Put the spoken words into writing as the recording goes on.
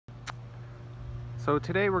So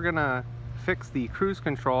today we're gonna fix the cruise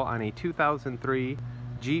control on a 2003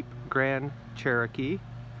 Jeep Grand Cherokee.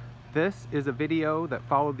 This is a video that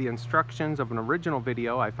followed the instructions of an original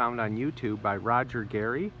video I found on YouTube by Roger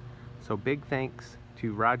Gary. So big thanks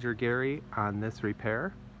to Roger Gary on this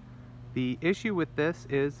repair. The issue with this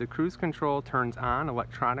is the cruise control turns on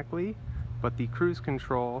electronically, but the cruise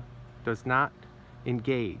control does not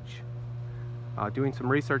engage. Doing some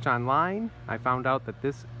research online, I found out that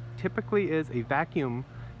this typically is a vacuum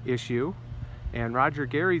issue, and Roger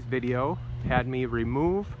Gary's video had me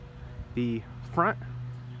remove the front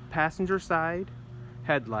passenger side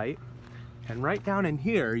headlight, and right down in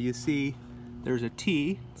here you see there's a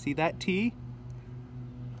T. See that T?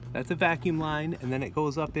 That's a vacuum line, and then it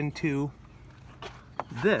goes up into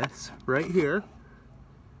this right here.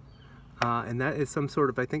 And that is some sort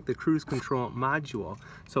of, I think, the cruise control module.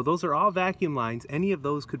 So those are all vacuum lines. Any of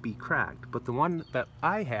those could be cracked, but the one that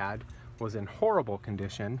I had was in horrible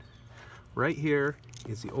condition. Right here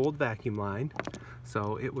is the old vacuum line.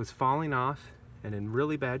 So it was falling off and in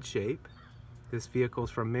really bad shape. This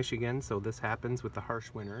vehicle's from Michigan, so this happens with the harsh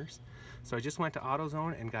winters. So I just went to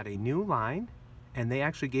AutoZone and got a new line, and they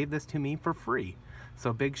actually gave this to me for free.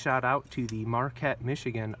 So big shout out to the Marquette,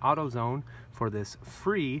 Michigan AutoZone for this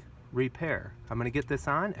free repair. I'm going to get this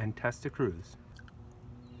on and test a cruise.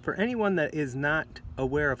 For anyone that is not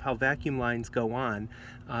aware of how vacuum lines go on,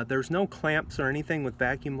 there's no clamps or anything with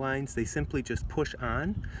vacuum lines. They simply just push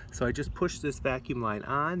on. So I just push this vacuum line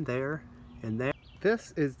on there and there.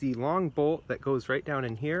 This is the long bolt that goes right down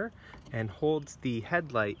in here and holds the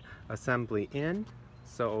headlight assembly in.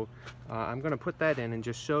 So I'm going to put that in and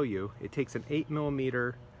just show you. It takes an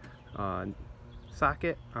 8mm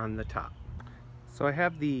socket on the top. So I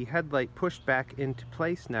have the headlight pushed back into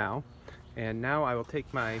place now, and now I will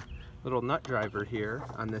take my little nut driver here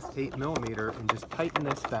on this 8mm and just tighten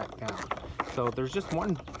this back down. So there's just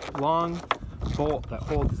one long bolt that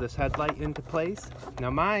holds this headlight into place. Now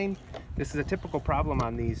mine, this is a typical problem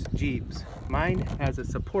on these Jeeps. Mine has a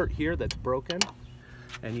support here that's broken,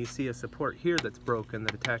 and you see a support here that's broken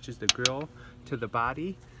that attaches the grill to the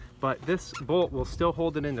body. But this bolt will still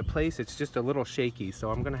hold it into place. It's just a little shaky,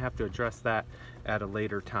 so I'm gonna have to address that at a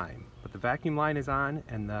later time. But the vacuum line is on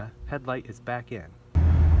and the headlight is back in.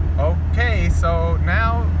 Okay, so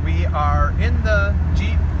now we are in the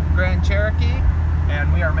Jeep Grand Cherokee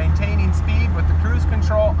and we are maintaining speed with the cruise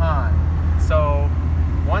control on. So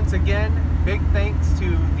once again, big thanks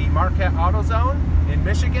to the Marquette AutoZone in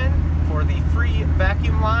Michigan for the free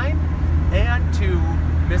vacuum line, and to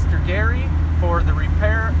Mr. Gary for the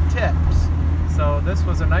repair tips. So this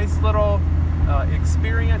was a nice little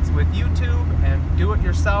experience with YouTube and do it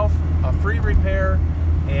yourself, a free repair,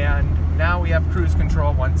 and now we have cruise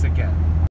control once again.